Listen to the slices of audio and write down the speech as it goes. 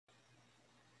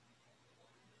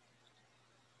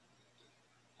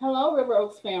Hello, River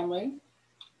Oaks family.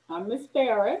 I'm Miss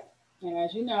Barrett, and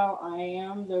as you know, I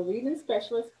am the reading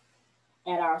specialist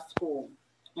at our school.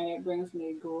 And it brings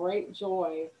me great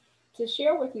joy to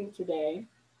share with you today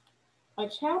a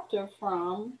chapter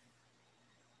from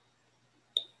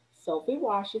Sophie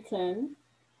Washington.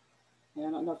 And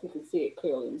I don't know if you can see it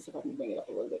clearly. Let me see if I can bring it up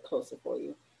a little bit closer for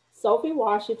you. Sophie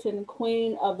Washington,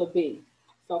 Queen of the Bee.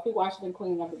 Sophie Washington,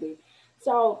 Queen of the Bee.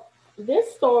 So,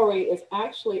 this story is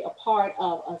actually a part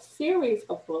of a series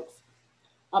of books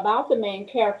about the main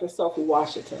character, Sophie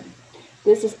Washington.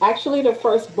 This is actually the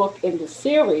first book in the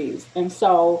series. And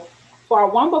so, for our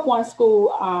One Book, One School,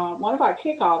 one of our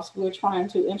kickoffs, we're trying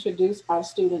to introduce our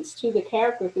students to the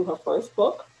character through her first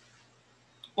book.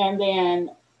 And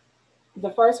then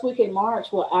the first week in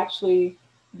March, we'll actually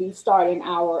be starting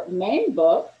our main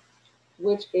book,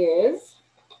 which is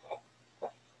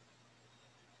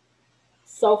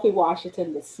Sophie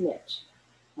Washington, the Snitch.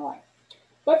 All right.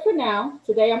 But for now,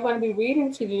 today I'm going to be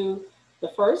reading to you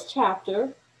the first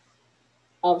chapter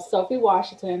of Sophie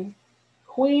Washington,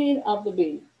 Queen of the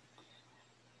Bee.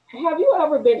 Have you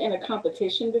ever been in a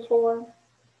competition before?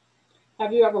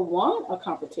 Have you ever won a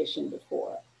competition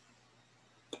before?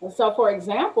 And so, for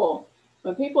example,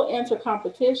 when people enter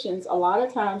competitions, a lot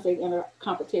of times they enter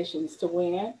competitions to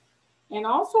win and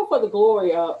also for the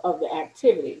glory of the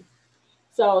activity.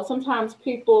 So sometimes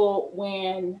people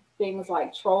win things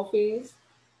like trophies,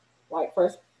 like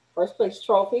first place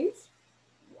trophies.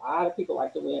 A lot of people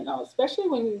like to win those, especially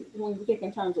when you think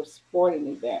in terms of sporting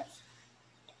events.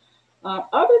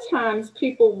 Other times,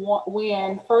 people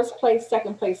win first place,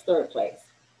 second place, third place.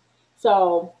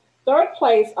 So, third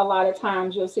place, a lot of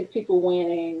times you'll see people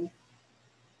winning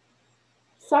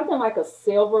something like a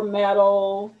silver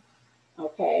medal.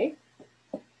 Okay.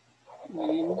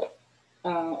 And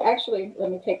actually,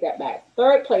 let me take that back.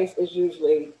 Third place is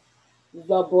usually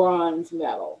the bronze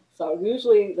medal. So,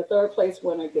 usually the third place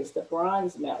winner gets the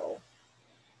bronze medal.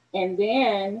 And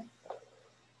then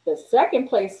the second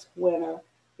place winner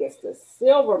gets the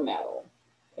silver medal.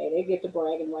 Okay, they get the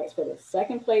bragging rights for the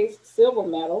second place silver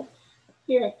medal.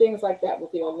 Hearing things like that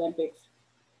with the Olympics.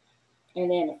 And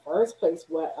then the first place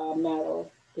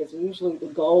medal is usually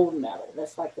the gold medal.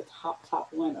 That's like the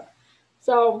top winner.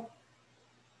 So,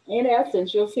 in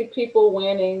essence, you'll see people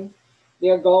winning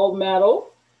their gold medal,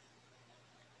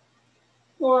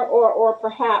 or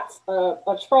perhaps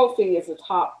a trophy is a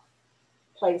top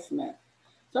placement.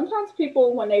 Sometimes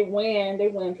people, when they win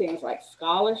things like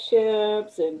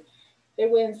scholarships, and they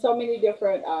win so many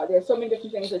different. There's so many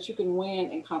different things that you can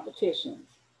win in competitions.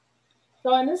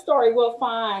 So in this story, we'll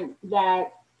find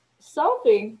that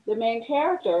Sophie, the main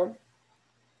character,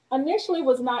 initially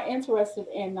was not interested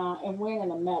in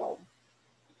winning a medal,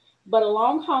 but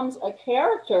along comes a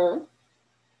character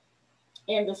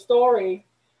in the story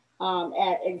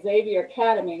at Xavier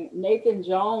Academy. Nathan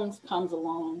Jones comes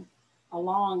along,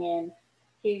 and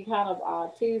he kind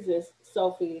of teases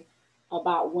Sophie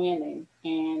about winning,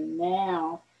 and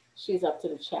now she's up to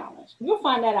the challenge. You'll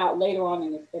find that out later on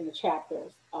in the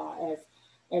chapters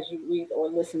as you read or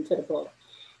listen to the book.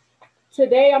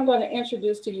 Today, I'm going to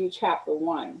introduce to you chapter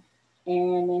one,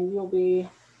 and then you'll be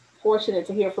fortunate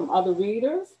to hear from other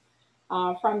readers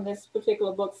from this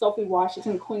particular book, Sophie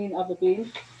Washington, Queen of the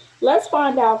Bee. Let's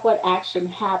find out what action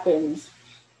happens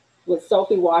with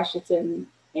Sophie Washington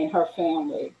and her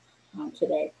family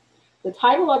today. The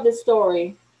title of this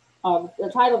story,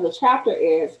 the title of the chapter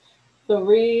is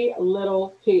Three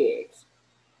Little Pigs.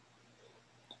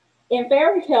 In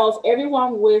fairy tales,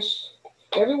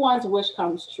 everyone's wish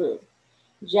comes true.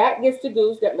 Jack gets the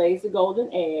goose that lays the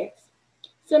golden eggs.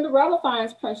 Cinderella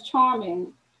finds Prince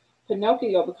Charming.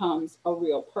 Pinocchio becomes a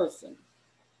real person.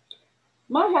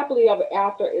 My happily ever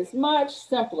after is much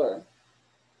simpler.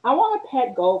 I want a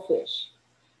pet goldfish.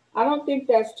 I don't think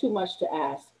that's too much to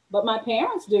ask, but my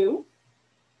parents do.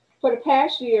 For the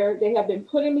past year, they have been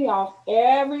putting me off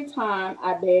every time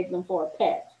I beg them for a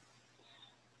pet.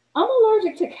 I'm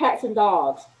allergic to cats and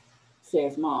dogs,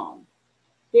 says Mom.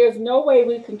 There's no way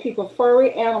we can keep a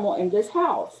furry animal in this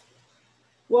house.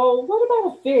 Well, what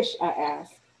about a fish? I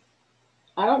ask.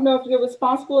 I don't know if you're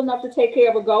responsible enough to take care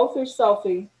of a goldfish,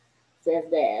 Sophie, says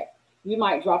Dad. You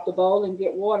might drop the bowl and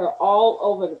get water all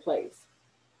over the place.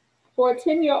 For a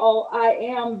 10-year-old, I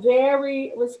am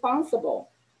very responsible.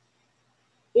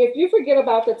 If you forget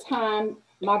about the time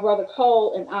my brother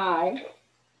Cole and I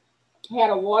had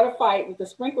a water fight with the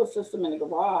sprinkler system in the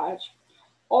garage,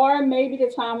 or maybe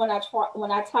the time when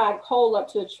I tied Cole up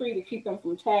to a tree to keep him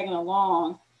from tagging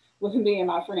along with me and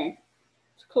my friend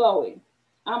Chloe.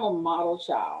 I'm a model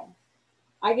child.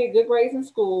 I get good grades in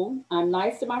school. I'm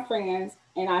nice to my friends,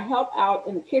 and I help out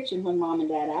in the kitchen when Mom and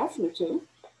Dad ask me to.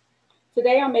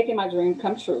 Today I'm making my dream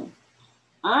come true.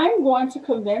 I'm going to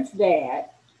convince Dad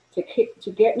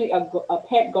to get me a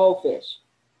pet goldfish.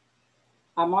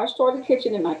 I marched toward the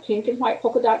kitchen in my pink and white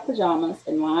polka dot pajamas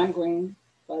and lime green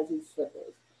fuzzy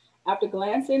slippers. After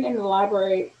glancing in the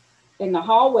library in the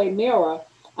hallway mirror,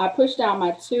 I pushed down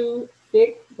my two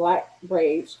thick black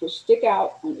braids, which stick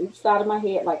out on each side of my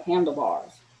head like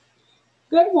handlebars.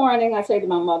 Good morning, I say to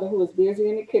my mother, who was busy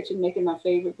in the kitchen making my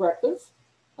favorite breakfast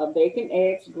of bacon,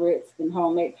 eggs, grits, and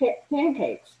homemade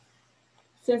pancakes.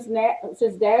 Since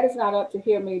Dad is not up to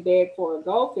hear me beg for a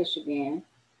goldfish again,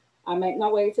 I make my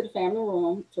way to the family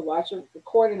room to watch a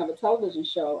recording of a television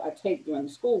show I taped during the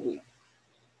school week.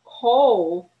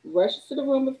 Cole rushes to the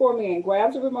room before me and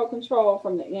grabs the remote control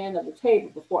from the end of the table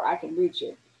before I can reach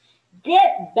it.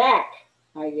 Get back,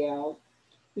 I yelled.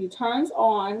 He turns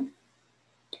on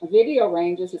Video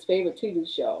Rangers, his favorite TV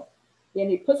show. Then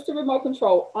he puts the remote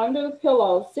control under the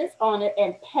pillow, sits on it,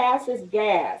 and passes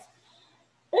gas.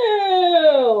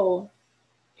 Ew!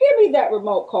 Give me that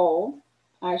remote, Cole,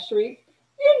 I shrieked.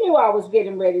 You knew I was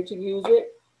getting ready to use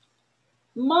it.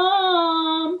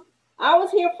 Mom, I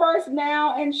was here first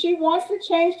now, and she wants to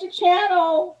change the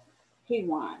channel, he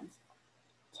whines.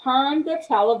 Turn the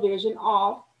television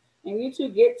off, and you two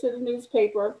get to the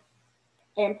newspaper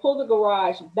and pull the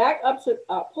garbage back up to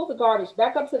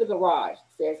the garage,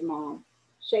 says Mom,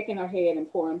 shaking her head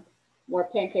and pouring more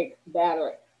pancake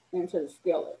batter into the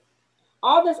skillet.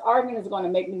 All this arguing is going to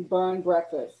make me burn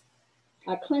breakfast.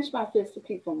 I clench my fist to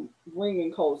keep from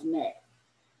wringing Cole's neck.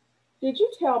 Did you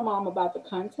tell Mom about the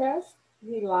contest?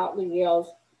 He loudly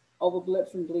yells over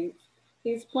blips and bleeps.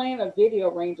 He's playing a Video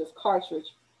Rangers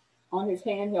cartridge on his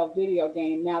handheld video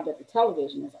game now that the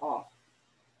television is off.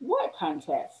 What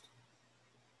contest?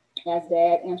 Asks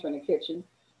Dad, entering the kitchen.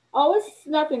 Oh, it's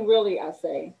nothing really, I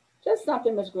say. Just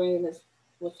something Miss Green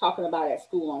was talking about at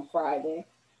school on Friday.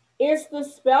 It's the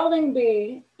spelling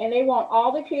bee, and they want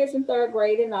all the kids in third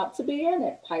grade and up to be in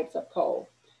it, pipes up Cole.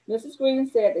 Mrs. Green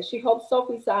said that she hopes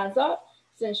Sophie signs up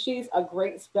since she's a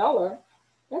great speller.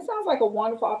 That sounds like a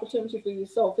wonderful opportunity for you,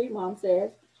 Sophie, Mom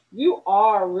says. You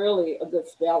are really a good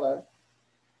speller.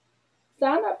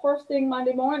 Sign up first thing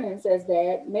Monday morning, says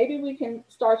Dad. Maybe we can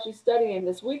start you studying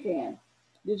this weekend.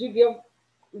 Did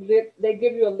they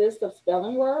give you a list of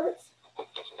spelling words?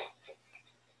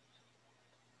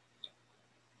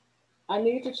 I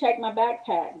need to check my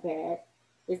backpack, Dad.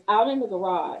 It's out in the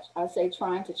garage, I say,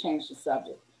 trying to change the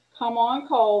subject. Come on,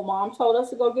 Cole. Mom told us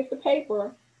to go get the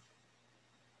paper.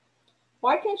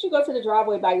 Why can't you go to the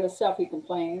driveway by yourself, he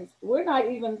complains. We're not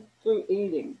even through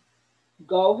eating.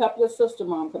 Go help your sister,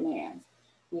 Mom commands.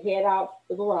 We head out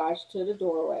the garage to the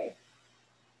doorway.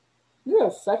 You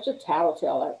are such a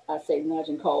tattletale, I say,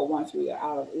 nudging Cole once we are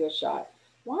out of earshot.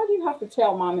 Why do you have to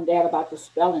tell Mom and Dad about the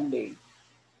spelling bee?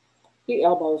 He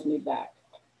elbows me back.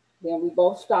 Then we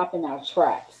both stop in our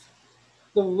tracks.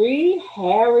 3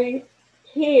 hairy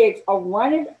pigs are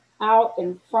running out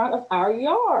in front of our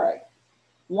yard.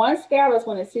 One scatters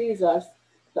when it sees us.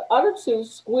 The other two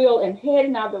squeal and head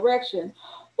in our direction.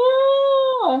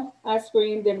 Ah! I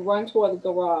scream, then run toward the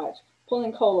garage,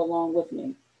 pulling Cole along with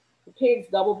me. The pigs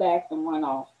double back and run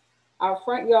off. Our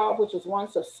front yard, which was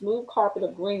once a smooth carpet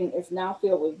of green, is now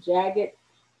filled with jagged,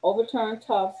 overturned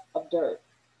tufts of dirt.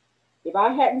 If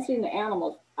I hadn't seen the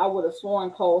animals, I would have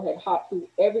sworn Cole had hopped through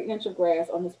every inch of grass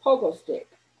on his pogo stick.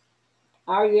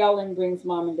 Our yelling brings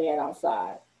Mom and Dad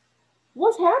outside.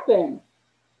 What's happened?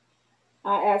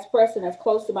 I ask Preston as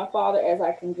close to my father as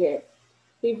I can get.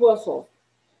 He whistles.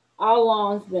 Our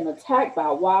lawn's been attacked by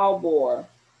a wild boar.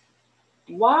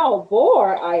 Wild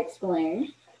boar, I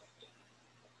exclaim.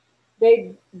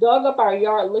 They dug up our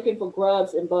yard looking for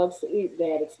grubs and bugs to eat,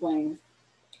 Dad explains.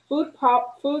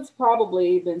 Food's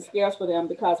probably been scarce for them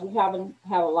because we haven't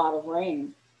had a lot of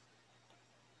rain.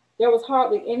 There was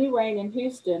hardly any rain in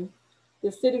Houston,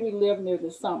 the city we live near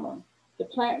this summer. The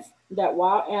plants that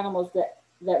wild animals that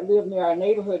live near our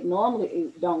neighborhood normally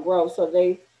eat don't grow, so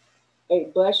they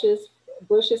ate bushes,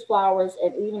 flowers,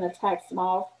 and even attacked a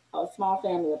small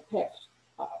family of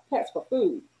pets for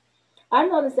food. I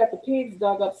noticed that the pigs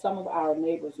dug up some of our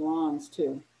neighbors' lawns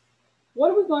too. What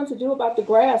are we going to do about the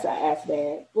grass? I asked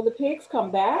Dad. Will the pigs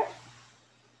come back?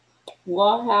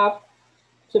 We'll have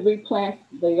to replant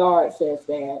the yard, says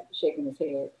Dad, shaking his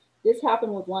head. This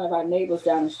happened with one of our neighbors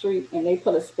down the street, and they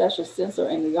put a special sensor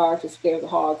in the yard to scare the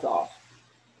hogs off.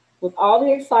 With all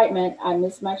the excitement, I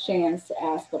missed my chance to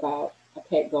ask about a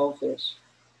pet goldfish.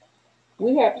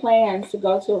 We had plans to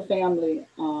go out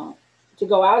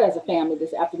as a family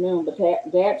this afternoon, but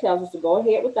Dad tells us to go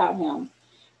ahead without him.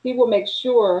 He will make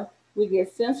sure we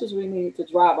get sensors we need to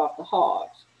drive off the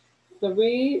hogs.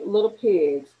 3 little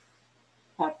pigs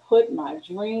have put my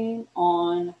dream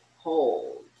on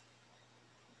hold.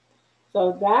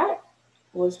 So that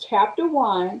was chapter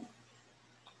one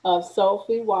of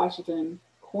Sophie Washington,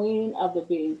 Queen of the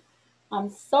Bee. I'm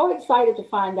so excited to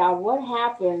find out what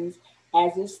happens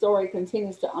as this story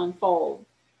continues to unfold.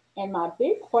 And my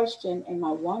big question and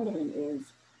my wondering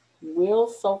is, will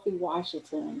Sophie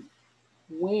Washington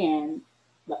win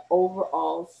the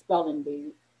overall spelling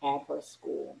bee at her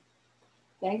school?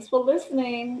 Thanks for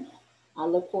listening. I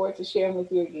look forward to sharing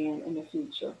with you again in the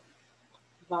future.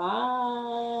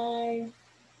 Bye.